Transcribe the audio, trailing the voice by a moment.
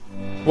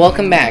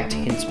Welcome back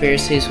to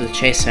Conspiracies with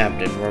Chase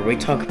Abden, where we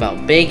talk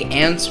about big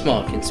and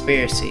small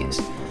conspiracies.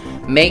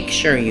 Make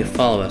sure you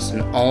follow us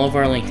on all of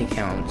our linked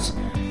accounts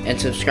and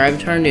subscribe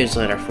to our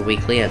newsletter for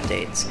weekly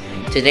updates.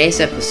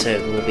 Today's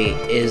episode will be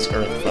Is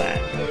Earth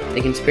Flat?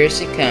 The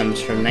conspiracy comes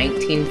from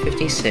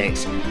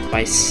 1956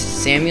 by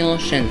Samuel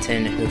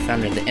Shenton, who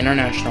founded the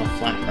International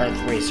Flat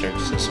Earth Research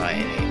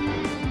Society.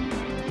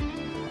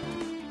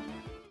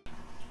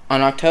 On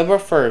October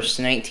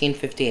 1st,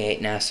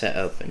 1958, NASA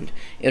opened.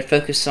 It would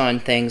focus on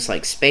things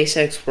like space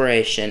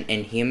exploration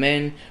and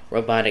human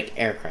robotic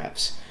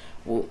aircrafts.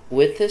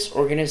 With this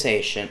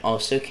organization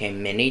also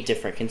came many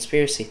different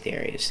conspiracy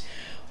theories.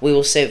 We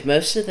will save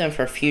most of them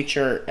for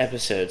future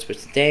episodes, but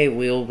today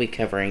we will be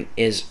covering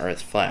Is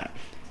Earth Flat?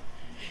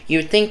 You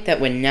would think that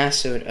when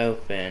NASA would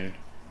open,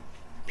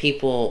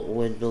 people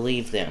would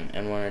believe them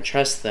and want to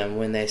trust them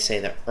when they say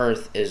the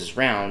Earth is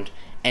round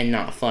and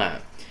not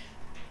flat.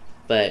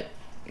 But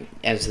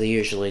as they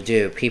usually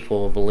do, people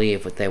will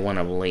believe what they want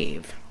to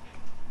believe.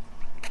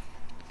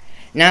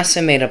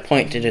 NASA made a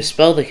point to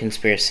dispel the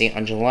conspiracy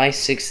on July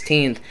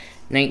 16th,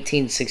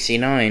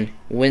 1969,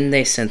 when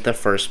they sent the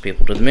first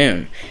people to the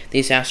moon.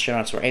 These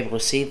astronauts were able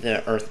to see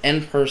the Earth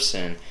in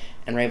person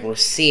and were able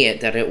to see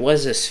that it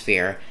was a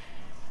sphere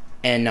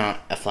and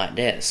not a flat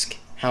disk.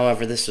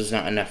 However, this was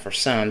not enough for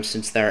some,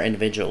 since there are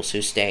individuals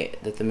who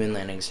state that the moon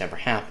landings never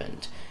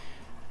happened.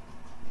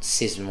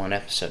 Season 1,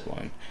 Episode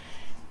 1.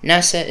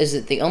 NASA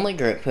isn't the only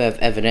group who have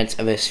evidence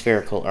of a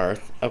spherical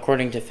Earth.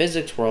 According to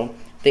Physics World,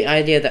 the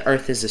idea that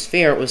Earth is a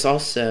sphere was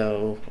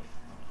also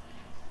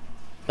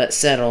but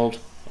settled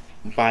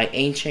by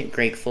ancient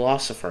Greek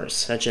philosophers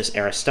such as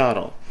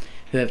Aristotle,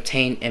 who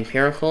obtained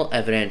empirical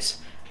evidence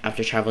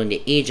after traveling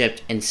to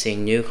Egypt and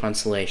seeing new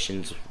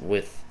constellations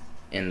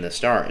within the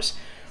stars.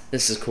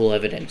 This is cool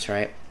evidence,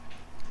 right?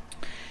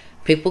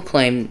 People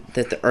claim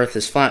that the Earth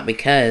is flat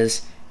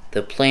because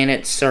the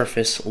planet's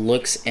surface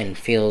looks and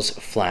feels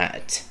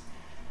flat.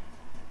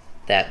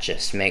 That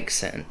just makes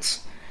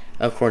sense,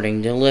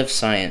 according to Live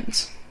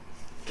Science.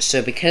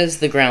 So because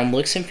the ground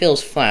looks and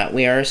feels flat,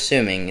 we are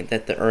assuming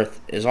that the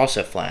Earth is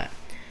also flat.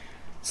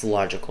 It's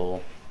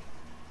logical.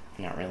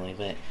 Not really,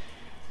 but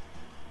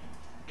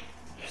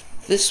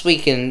this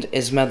weekend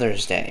is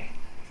Mother's Day.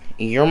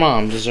 Your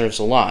mom deserves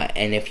a lot,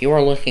 and if you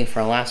are looking for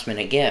a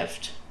last-minute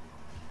gift,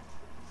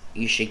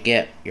 you should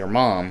get your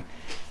mom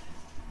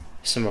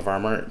some of our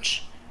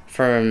merch.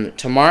 From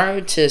tomorrow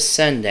to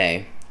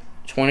Sunday,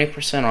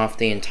 20% off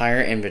the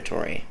entire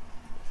inventory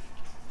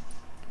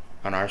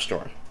on our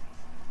store.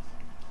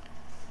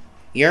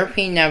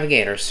 European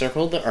navigators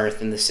circled the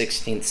Earth in the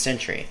 16th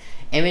century.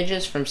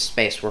 Images from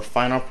space were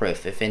final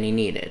proof, if any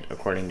needed,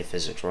 according to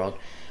Physics World.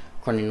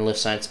 According to Live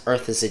Science,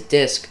 Earth is a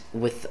disk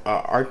with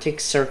an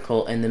Arctic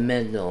Circle in the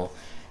middle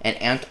and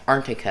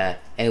Antarctica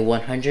a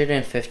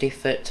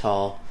 150-foot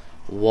tall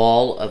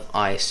wall of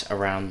ice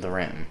around the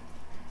rim.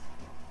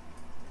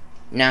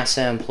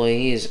 NASA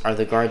employees are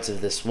the guards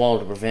of this wall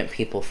to prevent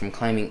people from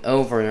climbing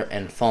over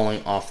and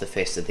falling off the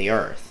face of the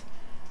Earth.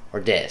 Or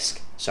disk,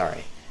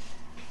 sorry.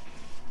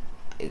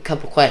 A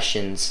couple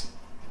questions.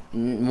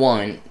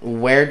 One,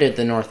 where did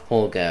the North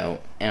Pole go?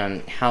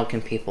 And how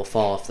can people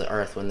fall off the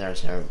Earth when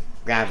there's no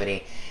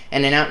gravity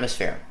and an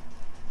atmosphere?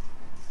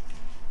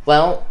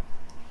 Well,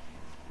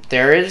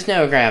 there is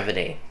no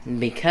gravity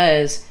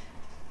because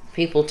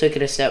people took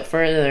it a step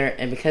further,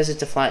 and because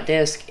it's a flat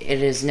disk,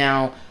 it is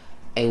now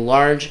a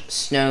large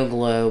snow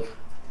globe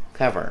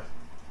cover.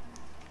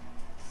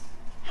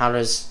 How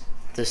does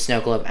the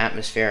snow globe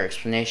atmosphere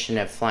explanation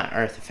of flat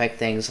Earth affect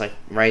things like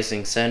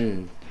rising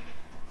and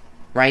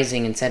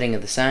setting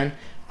of the sun?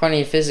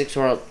 According to Physics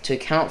World, to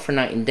account for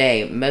night and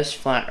day, most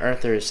flat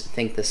earthers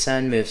think the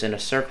sun moves in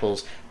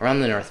circles around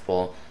the North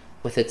Pole,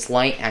 with its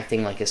light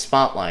acting like a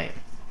spotlight.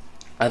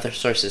 Other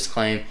sources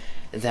claim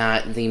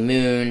that the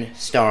moon,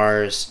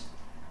 stars,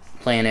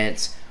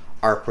 planets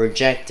are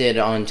projected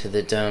onto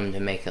the dome to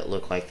make it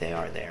look like they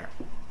are there.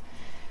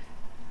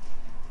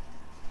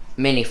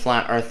 Many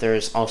flat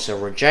earthers also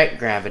reject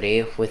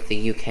gravity, with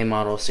the UK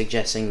model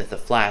suggesting that the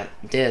flat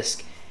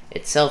disk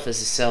itself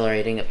is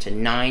accelerating up to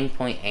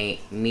 9.8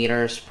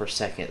 meters per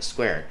second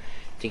squared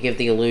to give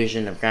the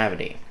illusion of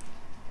gravity.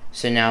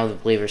 So now the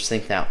believers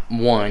think that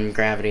 1,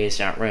 gravity is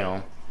not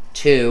real,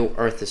 2,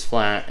 Earth is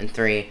flat, and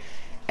 3,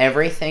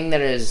 everything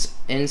that is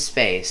in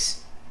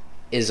space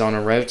is on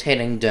a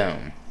rotating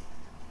dome.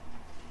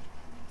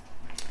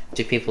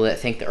 Do people that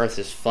think the Earth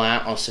is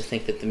flat also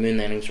think that the moon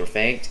landings were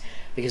faked?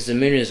 Because the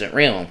moon isn't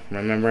real.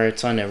 Remember,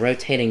 it's on a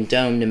rotating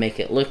dome to make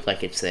it look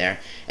like it's there.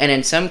 And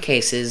in some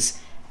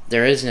cases,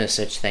 there is no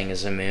such thing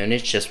as a moon,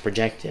 it's just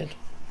projected.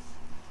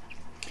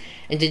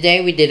 And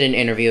today we did an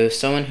interview with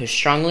someone who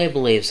strongly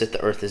believes that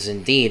the Earth is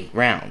indeed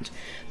round.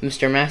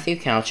 Mr. Matthew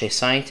Couch, a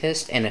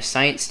scientist and a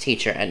science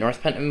teacher at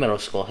North Putnam Middle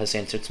School, has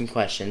answered some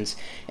questions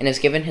and has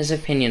given his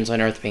opinions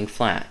on Earth being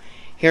flat.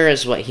 Here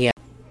is what he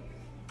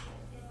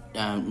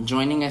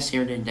joining us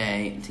here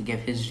today to give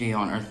his view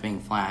on Earth being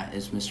flat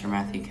is Mr.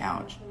 Matthew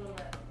Couch.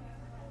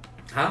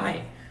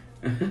 Hi.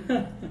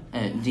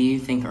 Do you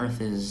think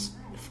Earth is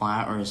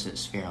flat or is it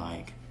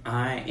sphere-like?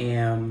 I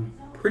am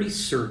pretty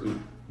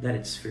certain that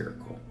it's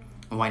spherical.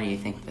 Why do you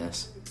think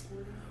this?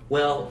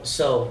 Well,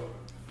 so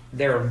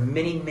there are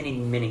many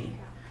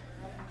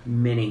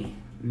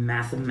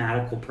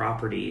mathematical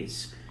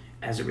properties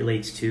as it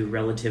relates to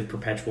relative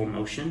perpetual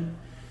motion,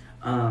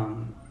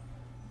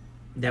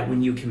 that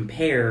when you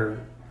compare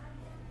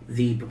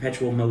the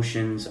perpetual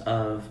motions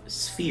of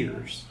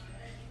spheres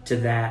to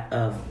that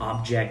of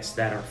objects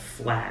that are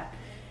flat,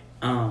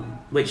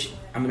 which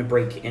I'm going to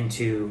break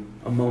into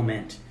a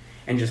moment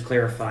and just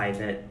clarify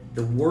that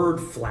the word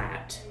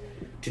flat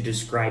to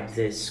describe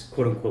this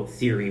quote-unquote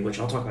theory, which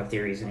I'll talk about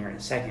theories in here in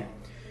a second,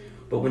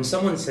 but when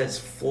someone says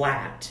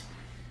flat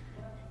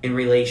in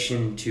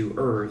relation to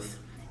Earth,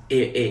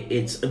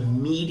 it's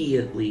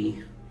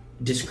immediately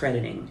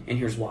discrediting, and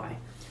here's why.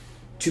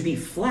 To be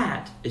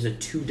flat is a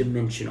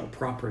two-dimensional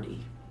property.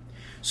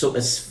 So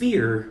a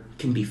sphere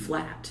can be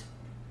flat.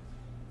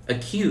 A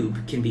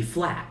cube can be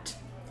flat,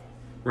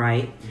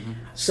 right? Mm-hmm.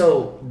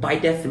 So by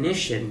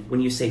definition,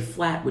 when you say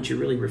flat, what you're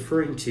really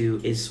referring to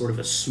is sort of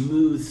a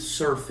smooth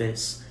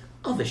surface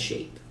of a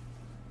shape.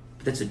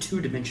 But that's a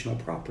two-dimensional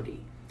property.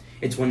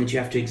 It's one that you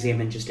have to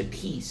examine just a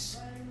piece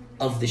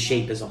of the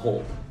shape as a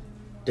whole.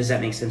 Does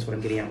that make sense what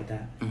I'm getting at with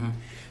that? Mm-hmm.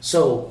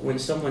 So when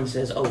someone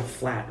says, oh,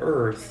 flat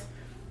Earth,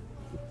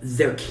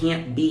 there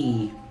can't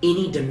be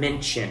any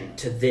dimension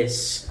to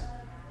this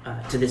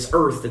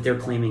Earth that they're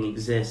claiming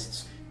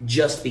exists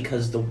just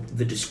because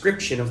the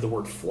description of the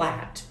word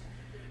flat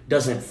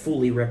doesn't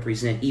fully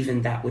represent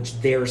even that which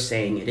they're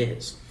saying it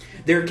is.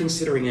 They're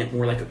considering it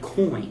more like a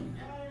coin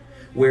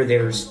where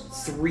there's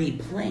three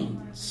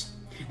planes.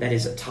 That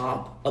is a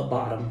top, a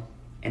bottom,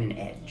 and an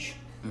edge,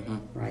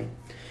 right?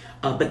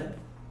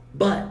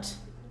 But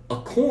a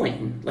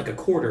coin, like a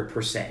quarter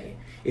per se,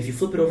 if you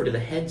flip it over to the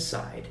head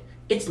side,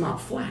 it's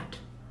not flat.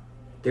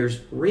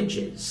 There's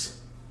ridges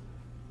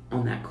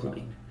on that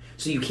coin.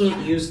 So you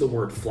can't use the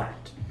word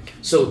flat.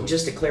 So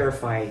just to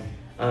clarify,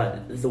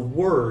 the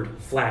word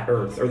flat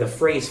earth, or the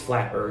phrase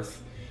flat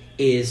earth,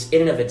 is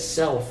in and of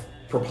itself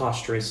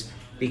preposterous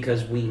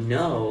because we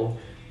know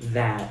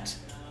that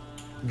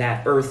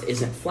earth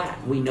isn't flat.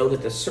 We know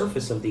that the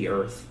surface of the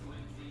earth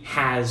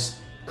has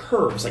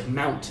curves like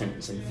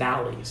mountains and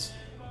valleys.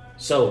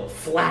 So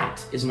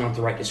flat is not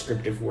the right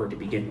descriptive word to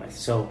begin with.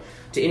 So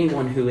to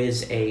anyone who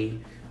is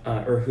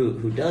or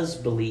who does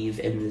believe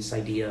in this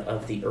idea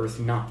of the earth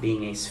not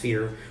being a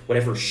sphere,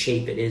 whatever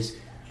shape it is,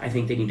 I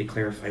think they need to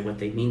clarify what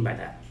they mean by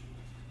that.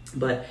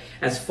 But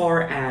as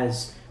far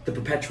as the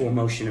perpetual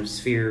motion of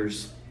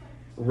spheres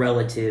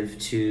relative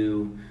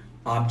to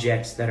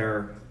objects that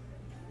are,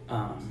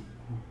 I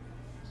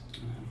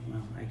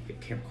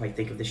can't quite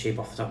think of the shape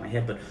off the top of my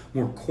head, but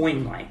more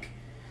coin-like,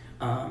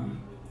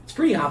 it's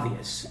pretty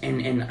obvious,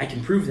 and I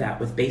can prove that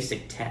with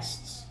basic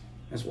tests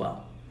as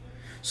well.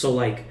 So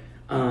like,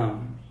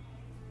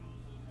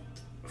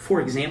 for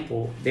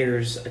example,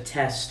 there's a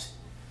test,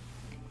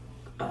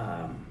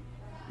 let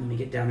me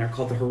get down there,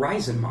 called the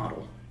horizon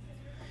model.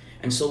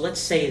 And so let's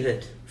say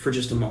that, for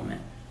just a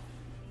moment,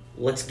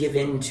 let's give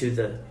in to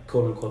the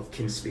quote-unquote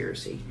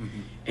conspiracy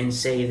and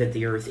say that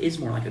the earth is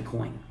more like a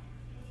coin.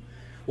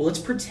 Well, let's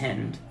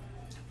pretend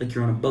like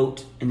you're on a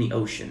boat in the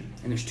ocean,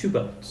 and there's two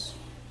boats.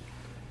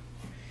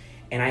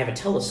 And I have a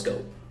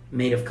telescope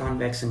made of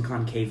convex and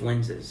concave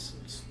lenses.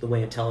 It's the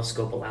way a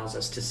telescope allows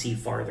us to see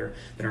farther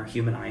than our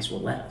human eyes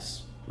will let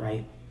us,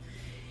 right?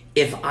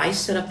 If I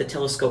set up the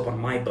telescope on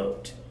my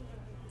boat,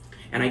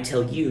 and I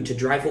tell you to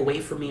drive away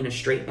from me in a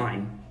straight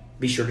line,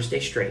 be sure to stay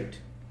straight,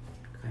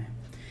 okay?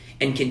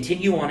 And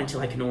continue on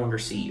until I can no longer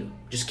see you.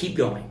 Just keep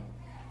going.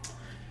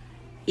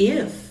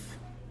 If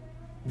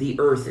the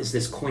earth is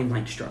this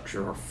coin-like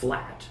structure, or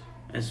flat,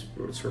 as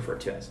it's referred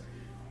to as,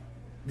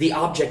 the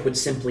object would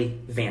simply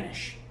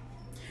vanish,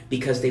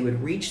 because they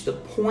would reach the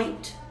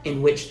point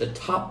in which the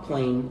top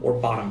plane or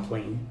bottom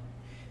plane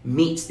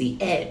meets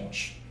the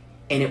edge,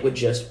 and it would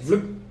just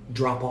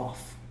drop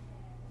off.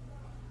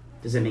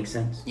 Does that make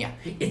sense? Yeah.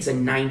 It's a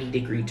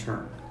 90-degree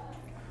turn.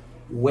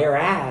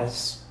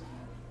 Whereas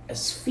a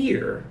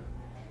sphere,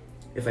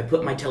 if I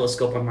put my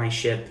telescope on my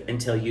ship and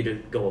tell you to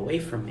go away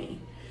from me,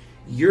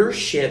 your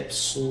ship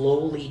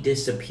slowly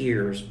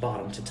disappears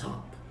bottom to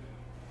top.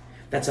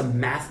 That's a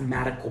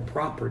mathematical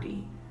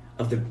property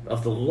of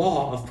the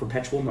law of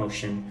perpetual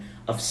motion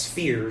of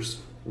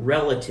spheres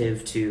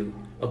relative to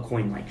a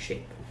coin-like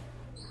shape.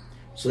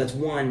 So that's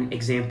one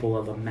example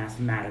of a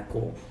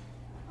mathematical,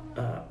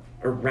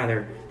 or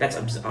rather, that's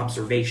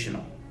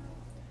observational,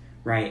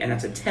 right? And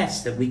that's a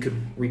test that we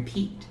could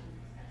repeat.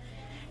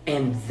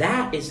 And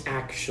that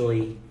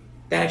actually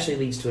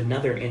leads to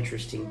another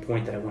interesting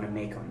point that I want to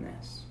make on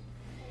this.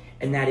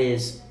 And that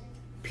is,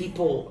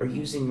 people are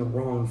using the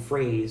wrong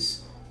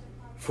phrase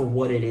for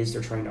what it is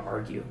they're trying to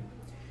argue.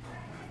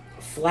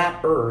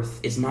 Flat Earth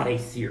is not a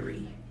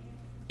theory.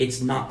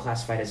 It's not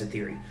classified as a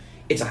theory.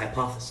 It's a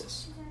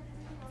hypothesis.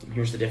 And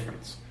here's the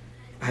difference.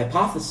 A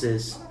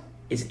hypothesis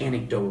is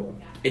anecdotal.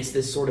 It's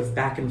this sort of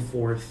back and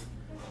forth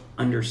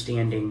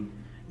understanding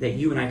that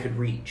you and I could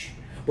reach.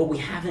 But we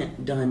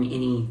haven't done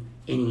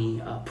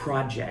any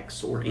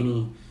projects or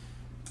any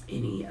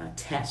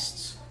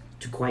tests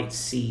to quite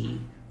see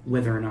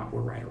whether or not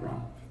we're right or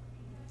wrong.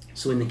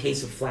 So in the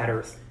case of flat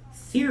Earth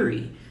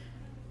theory,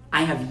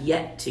 I have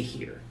yet to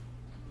hear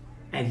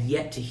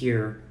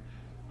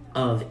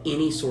of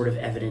any sort of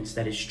evidence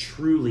that is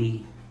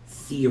truly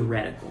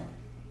theoretical.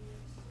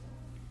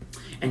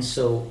 And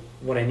so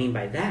what I mean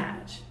by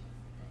that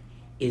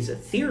is a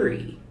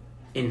theory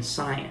in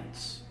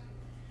science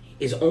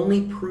is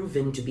only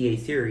proven to be a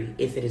theory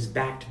if it is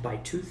backed by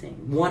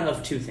one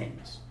of two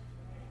things: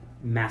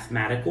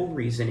 mathematical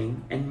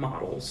reasoning and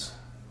models,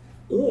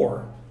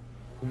 or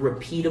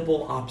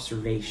repeatable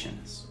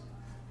observations,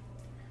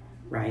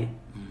 right?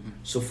 Mm-hmm.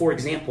 So for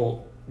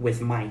example,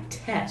 with my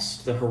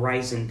test, the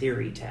horizon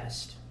theory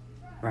test,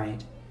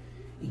 right,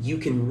 you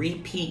can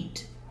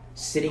repeat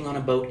sitting on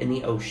a boat in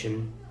the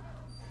ocean,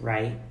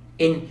 right,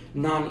 in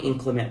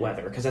non-inclement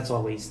weather, because that's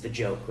always the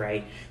joke,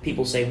 right?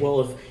 People say,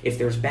 well, if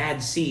there's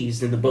bad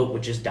seas, then the boat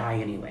would just die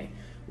anyway.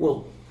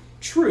 Well,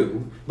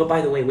 true, but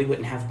by the way, we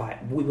wouldn't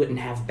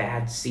have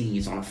bad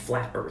seas on a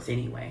flat Earth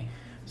anyway.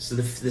 So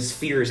the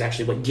sphere is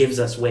actually what gives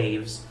us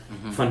waves.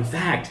 Mm-hmm. Fun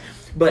fact.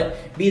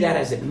 But be that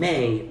as it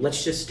may,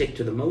 let's just stick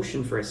to the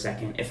motion for a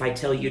second. If I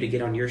tell you to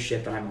get on your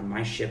ship and I'm on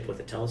my ship with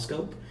a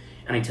telescope,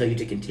 and I tell you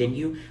to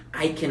continue,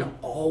 I can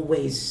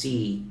always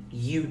see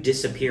you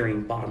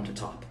disappearing bottom to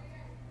top.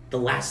 The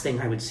last thing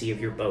I would see of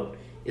your boat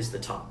is the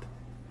top.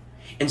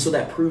 And so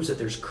that proves that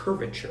there's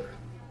curvature.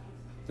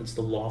 That's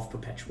the law of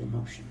perpetual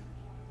motion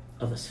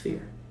of a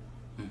sphere.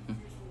 Mm-hmm.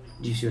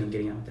 Do you see what I'm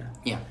getting at with that?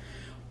 Yeah.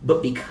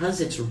 But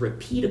because it's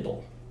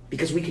repeatable,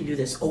 because we can do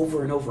this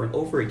over and over and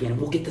over again, and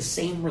we'll get the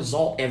same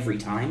result every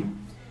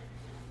time,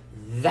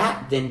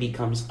 that then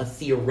becomes a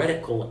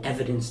theoretical,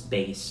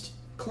 evidence-based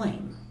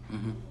claim.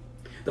 Mm-hmm.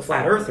 The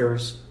flat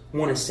earthers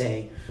want to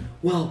say,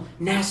 well,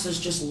 NASA's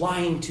just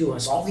lying to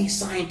us. All these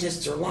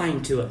scientists are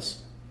lying to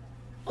us.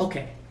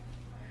 Okay,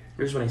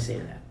 here's what I say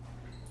to that.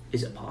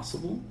 Is it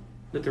possible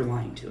that they're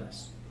lying to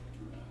us?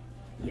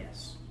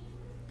 Yes,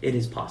 it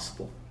is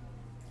possible.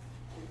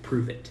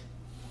 Prove it.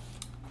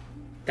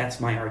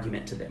 That's my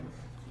argument to them.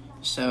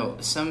 So,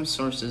 some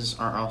sources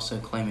are also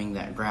claiming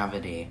that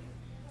gravity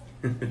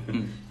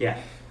yeah,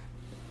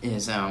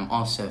 is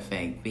also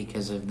fake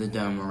because of the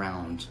dome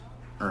around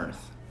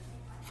Earth,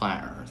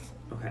 flat Earth.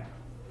 Okay.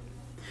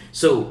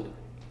 So,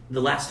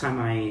 the last time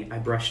I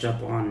brushed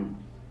up on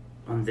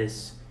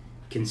this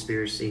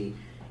conspiracy,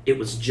 it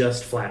was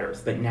just flat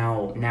Earth, but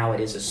now it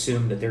is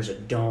assumed that there's a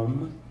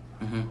dome.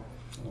 Mm-hmm.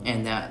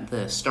 And that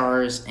the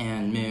stars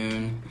and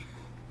moon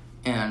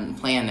and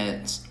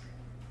planets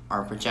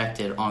are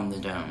projected on the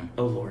dome.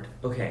 Oh, Lord.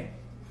 Okay.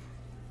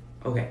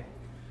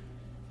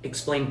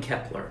 Explain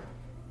Kepler.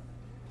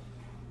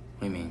 What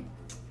do you mean?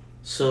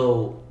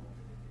 So,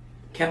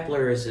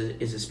 Kepler is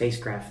a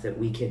spacecraft that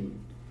we can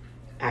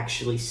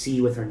actually see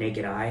with our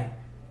naked eye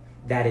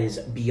that is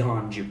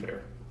beyond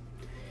Jupiter.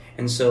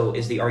 And so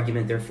is the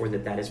argument, therefore,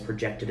 that is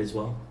projected as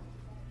well?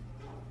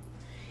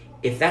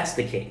 If that's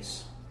the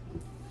case,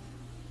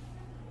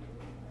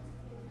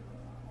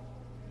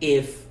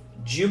 if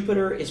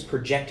Jupiter is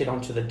projected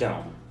onto the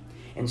dome,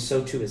 and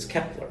so too is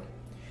Kepler,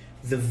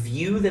 the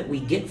view that we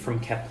get from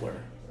Kepler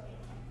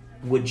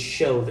would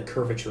show the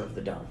curvature of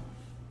the dome.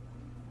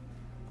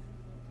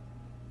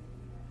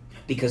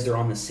 Because they're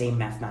on the same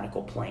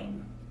mathematical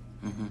plane.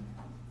 Mm-hmm.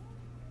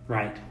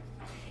 Right?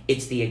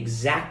 It's the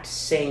exact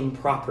same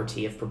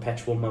property of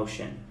perpetual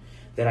motion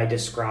that I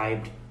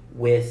described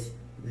with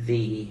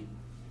the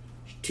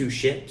two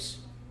ships,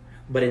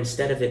 but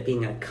instead of it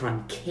being a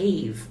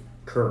concave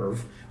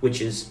curve, which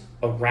is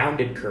a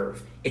rounded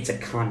curve, it's a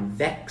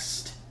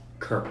convex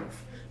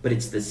curve, but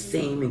it's the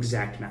same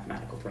exact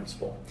mathematical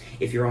principle.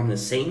 If you're on the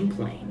same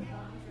plane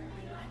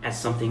as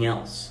something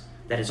else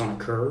that is on a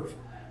curve,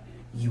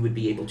 you would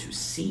be able to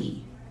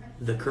see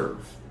the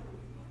curve.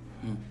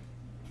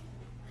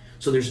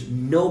 So there's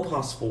no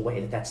possible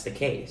way that that's the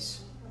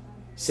case,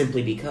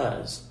 simply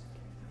because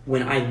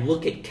when I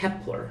look at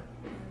Kepler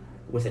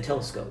with a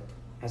telescope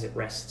as it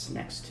rests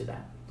next to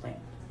that planet,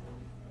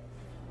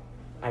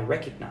 I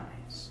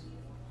recognize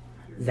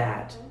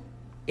that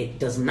it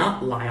does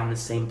not lie on the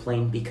same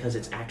plane because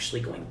it's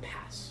actually going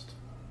past.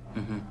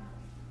 Mm-hmm.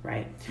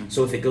 Right? Mm-hmm.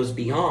 So if it goes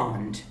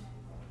beyond,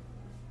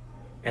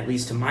 at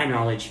least to my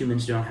knowledge,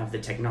 humans don't have the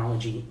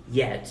technology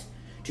yet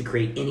to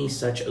create any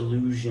such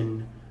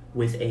illusion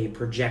with a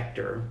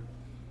projector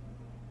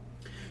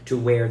to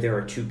where there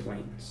are two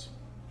planes.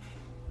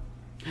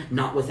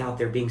 Not without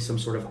there being some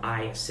sort of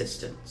eye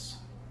assistance.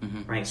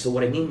 Mm-hmm. Right? So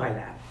what I mean by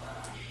that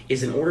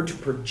is in order to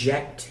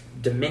project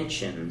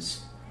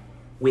dimensions,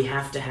 we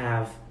have to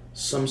have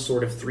some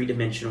sort of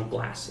three-dimensional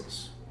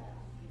glasses.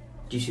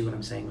 Do you see what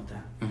I'm saying with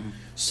that? Mm-hmm.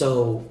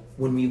 So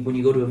when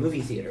you go to a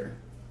movie theater,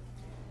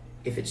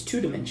 if it's 2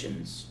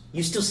 dimensions,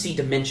 you still see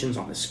dimensions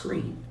on the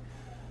screen,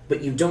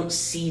 but you don't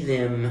see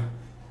them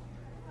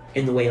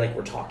in the way like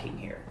we're talking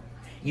here.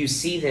 You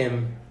see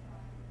them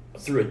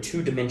through a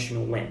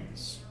 2-dimensional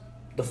lens,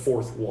 the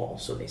fourth wall,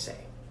 so they say,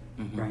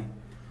 mm-hmm. right?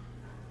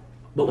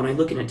 But when I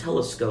look in a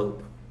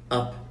telescope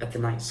up at the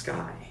night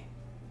sky,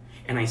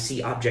 and I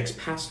see objects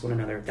past one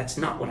another, that's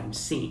not what I'm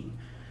seeing.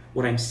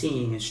 What I'm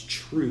seeing is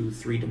true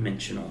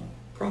three-dimensional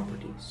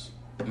properties.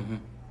 Mm-hmm.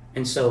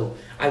 And so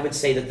I would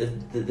say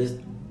that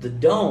the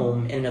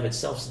dome in and of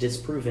itself is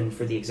disproven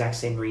for the exact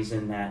same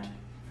reason that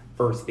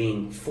Earth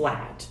being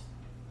flat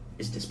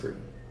is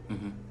disproven.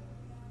 Mm-hmm.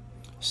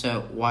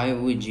 So why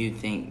would you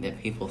think that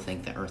people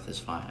think the Earth is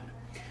flat?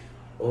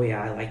 Oh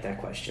yeah, I like that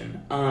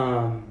question.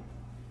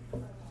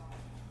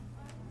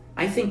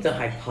 I think the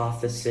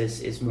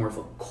hypothesis is more of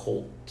a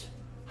cult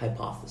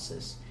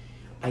hypothesis.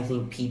 I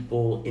think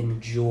people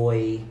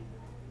enjoy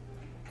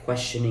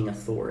questioning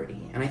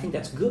authority, and I think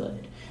that's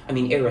good. I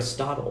mean,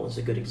 Aristotle is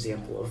a good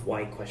example of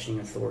why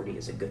questioning authority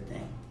is a good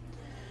thing.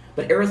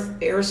 But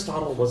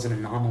Aristotle was an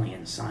anomaly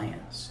in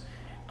science.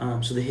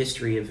 So the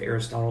history of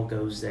Aristotle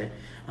goes that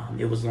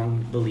it was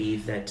long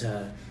believed that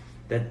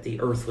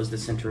the Earth was the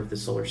center of the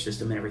solar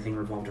system and everything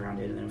revolved around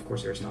it. And then, of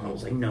course, Aristotle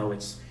was like, no,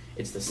 it's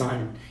the sun,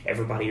 and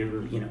everybody,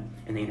 and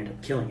they ended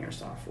up killing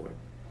Aristotle for it.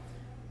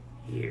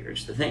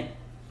 Here's the thing.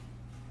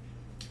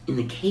 In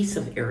the case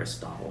of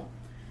Aristotle,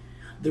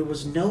 there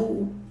was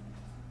no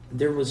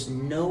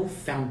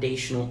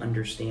foundational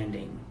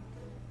understanding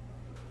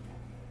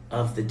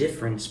of the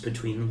difference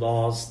between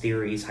laws,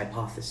 theories,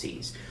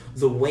 hypotheses.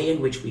 The way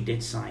in which we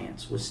did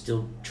science was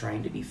still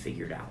trying to be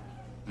figured out.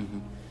 Mm-hmm.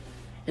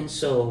 And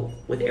so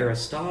with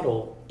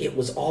Aristotle, it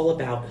was all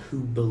about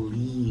who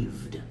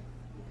believed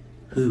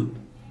who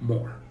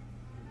more.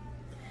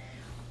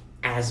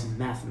 As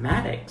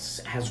mathematics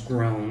has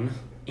grown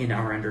in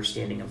our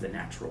understanding of the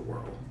natural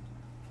world,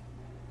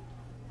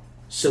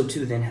 so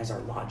too then has our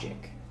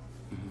logic.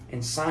 Mm-hmm.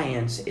 And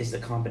science is the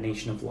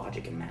combination of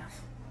logic and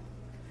math.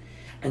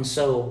 And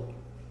so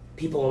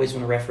people always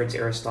want to reference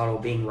Aristotle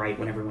being right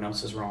when everyone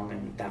else is wrong,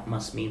 and that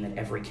must mean that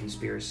every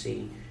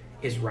conspiracy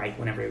is right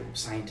when every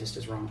scientist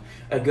is wrong.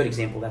 A good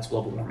example, that's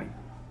global warming,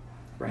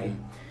 right?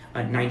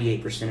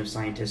 98% of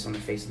scientists on the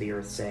face of the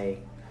earth say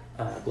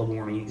global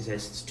warming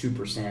exists.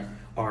 2%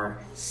 are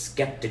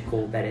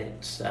skeptical that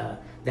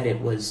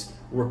it was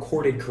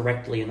recorded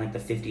correctly in like the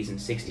 50s and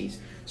 60s.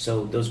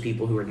 So those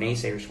people who are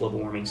naysayers of global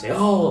warming say,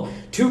 oh,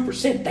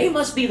 2%, they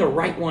must be the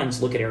right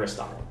ones. Look at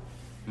Aristotle.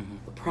 Mm-hmm.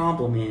 The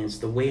problem is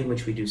the way in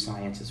which we do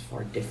science is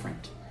far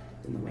different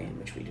than the way in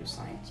which we do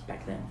science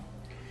back then.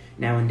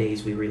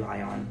 Nowadays, we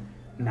rely on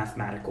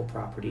mathematical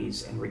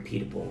properties and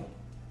repeatable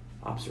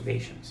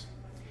observations.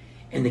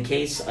 In the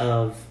case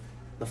of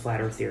the flat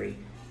earth theory,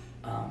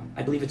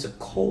 I believe it's a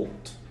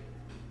cult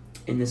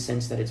in the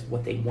sense that it's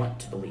what they want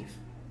to believe,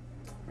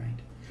 right?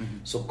 Mm-hmm.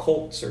 So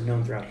cults are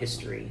known throughout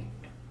history,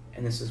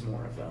 and this is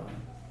more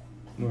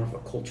of a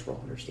cultural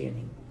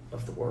understanding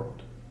of the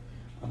world.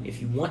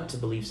 If you want to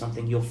believe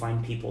something, you'll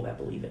find people that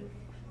believe it.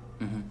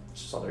 Mm-hmm.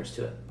 That's just all there is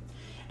to it.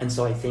 And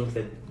so I think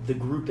that the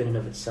group in and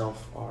of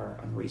itself are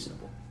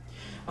unreasonable.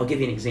 I'll give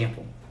you an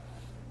example.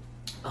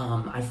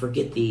 I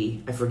forget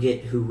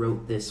who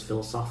wrote this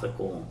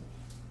philosophical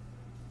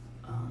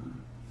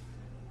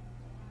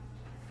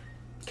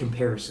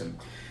comparison,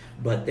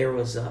 but there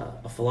was a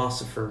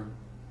philosopher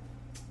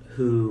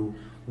who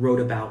wrote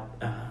about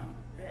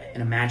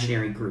an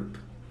imaginary group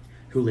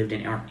who lived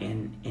in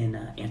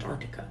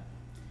Antarctica,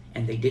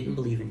 and they didn't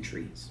believe in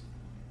trees.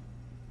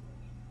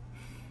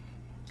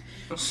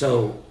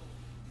 So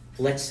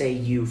let's say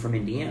you from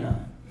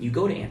Indiana, you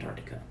go to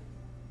Antarctica,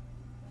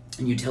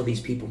 and you tell these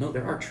people, no,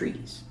 there are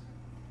trees.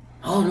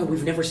 Oh, no,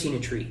 we've never seen a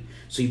tree.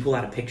 So you pull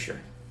out a picture,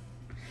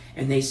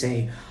 and they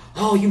say,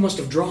 oh, you must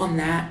have drawn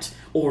that,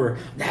 or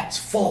that's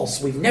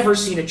false. We've never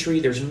seen a tree.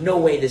 There's no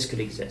way this could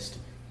exist.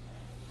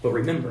 But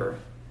remember,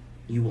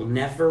 you will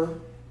never,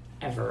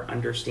 ever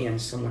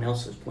understand someone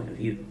else's point of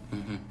view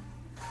Mm-hmm.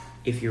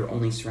 if you're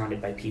only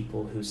surrounded by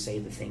people who say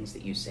the things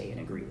that you say and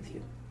agree with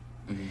you.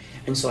 Mm-hmm.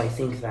 And so I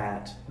think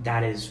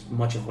that is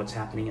much of what's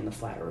happening in the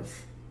flat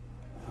earth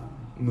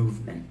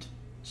movement,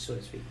 so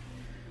to speak.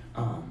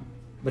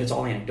 But it's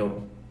all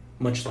anecdotal,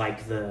 much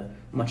like the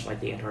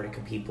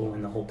Antarctica people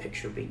and the whole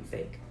picture being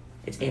fake.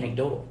 It's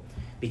anecdotal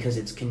because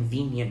it's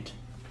convenient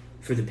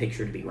for the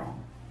picture to be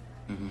wrong.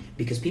 Mm-hmm.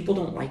 Because people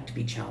don't like to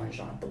be challenged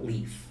on a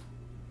belief,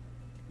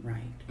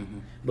 right? Mm-hmm.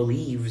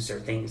 Beliefs are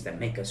things that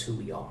make us who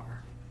we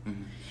are.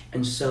 Mm-hmm.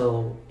 And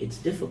so it's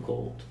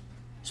difficult,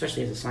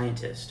 especially as a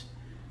scientist,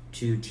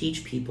 to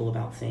teach people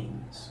about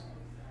things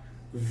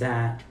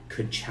that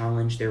could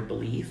challenge their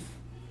belief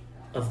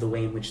of the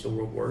way in which the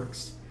world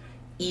works,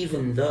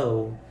 even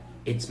though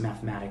it's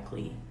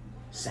mathematically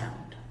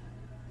sound.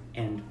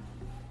 And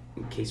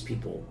in case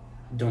people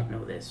don't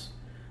know this,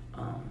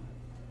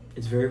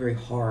 it's very, very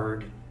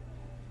hard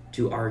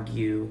to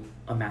argue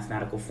a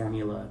mathematical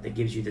formula that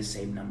gives you the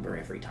same number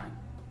every time.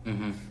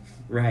 Mm-hmm.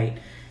 Right?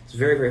 It's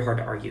very, very hard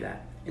to argue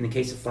that. In the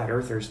case of flat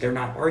earthers, they're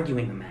not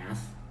arguing the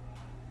math.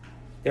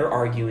 They're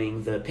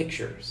arguing the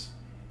pictures.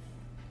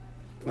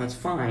 Well, that's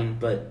fine,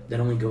 but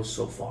that only goes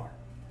so far.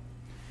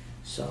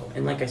 So,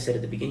 and like I said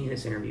at the beginning of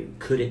this interview,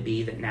 could it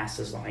be that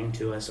NASA's lying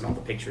to us and all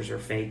the pictures are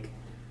fake?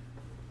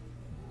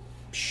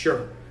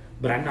 Sure,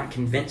 but I'm not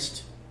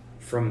convinced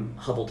from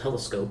Hubble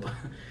telescope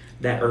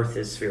that Earth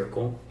is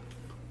spherical.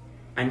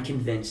 I'm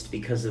convinced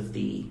because of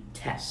the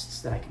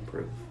tests that I can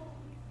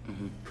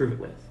prove it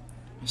with.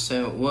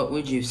 So what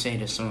would you say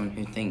to someone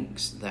who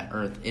thinks that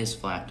Earth is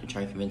flat to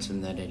try to convince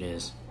them that it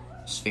is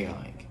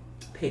sphere-like?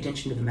 Pay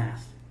attention to the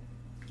math.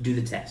 Do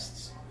the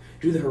tests.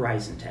 Do the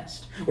horizon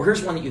test. Or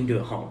here's one that you can do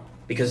at home,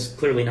 because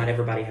clearly not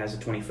everybody has a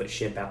 20-foot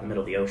ship out in the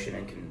middle of the ocean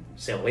and can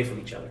sail away from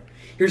each other.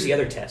 Here's the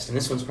other test, and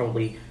this one's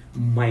probably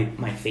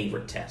my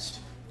favorite test.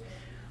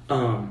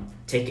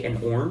 Take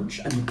an orange,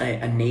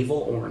 a navel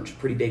orange,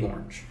 pretty big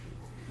orange.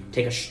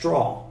 Take a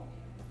straw,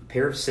 a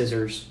pair of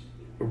scissors,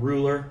 a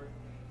ruler,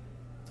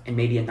 and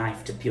maybe a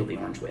knife to peel the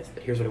orange with.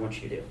 But here's what I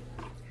want you to do.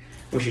 I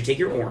want you to take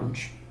your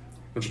orange,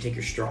 I want you to take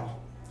your straw.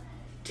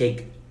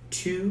 Take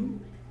 2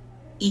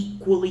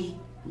 equally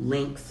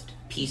lengthed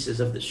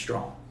pieces of the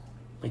straw,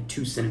 like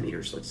 2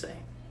 centimeters, let's say.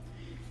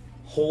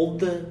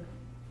 Hold the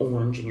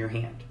orange in your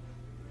hand.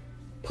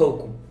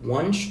 Poke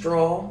one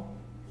straw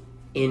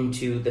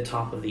into the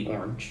top of the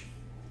orange.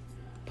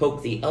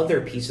 Poke the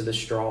other piece of the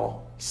straw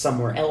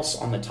somewhere else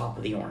on the top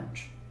of the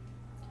orange.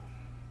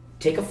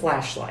 Take a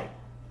flashlight,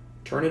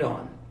 turn it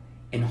on,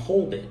 and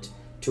hold it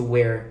to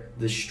where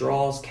the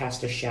straws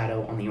cast a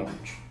shadow on the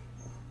orange.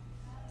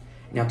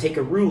 Now take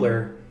a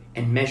ruler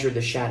and measure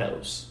the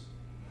shadows.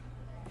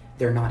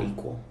 They're not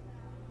equal,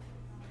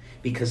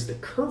 because the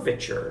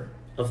curvature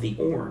of the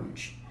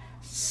orange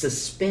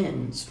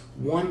suspends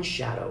one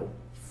shadow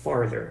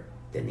farther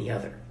than the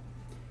other,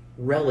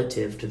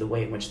 relative to the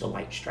way in which the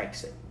light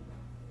strikes it.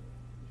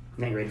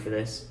 Now you ready for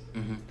this?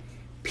 Mm-hmm.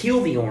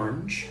 Peel the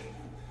orange,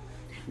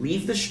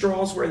 leave the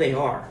straws where they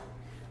are,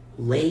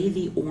 lay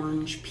the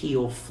orange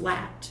peel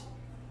flat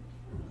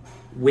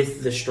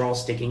with the straw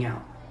sticking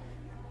out.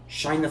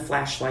 Shine the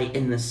flashlight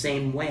in the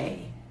same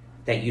way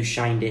that you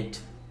shined it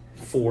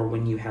for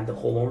when you had the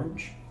whole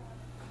orange.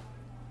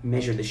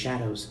 Measure the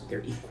shadows,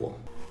 they're equal.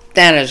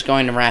 That is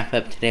going to wrap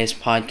up today's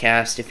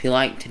podcast. If you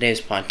like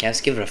today's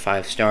podcast, give it a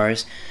 5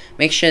 stars.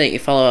 Make sure that you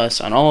follow us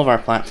on all of our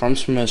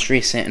platforms for most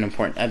recent and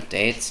important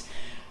updates.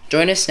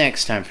 Join us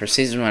next time for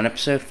Season 1,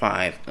 Episode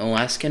 5,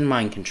 Alaskan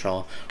Mind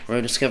Control, where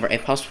we'll discover a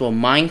possible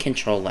mind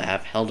control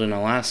lab held in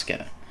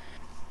Alaska.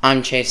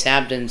 I'm Chase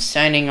Abden,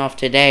 signing off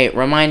today,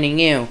 reminding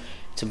you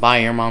to buy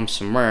your mom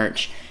some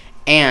merch,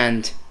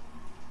 and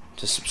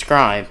to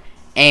subscribe,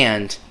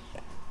 and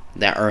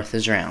that Earth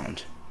is round.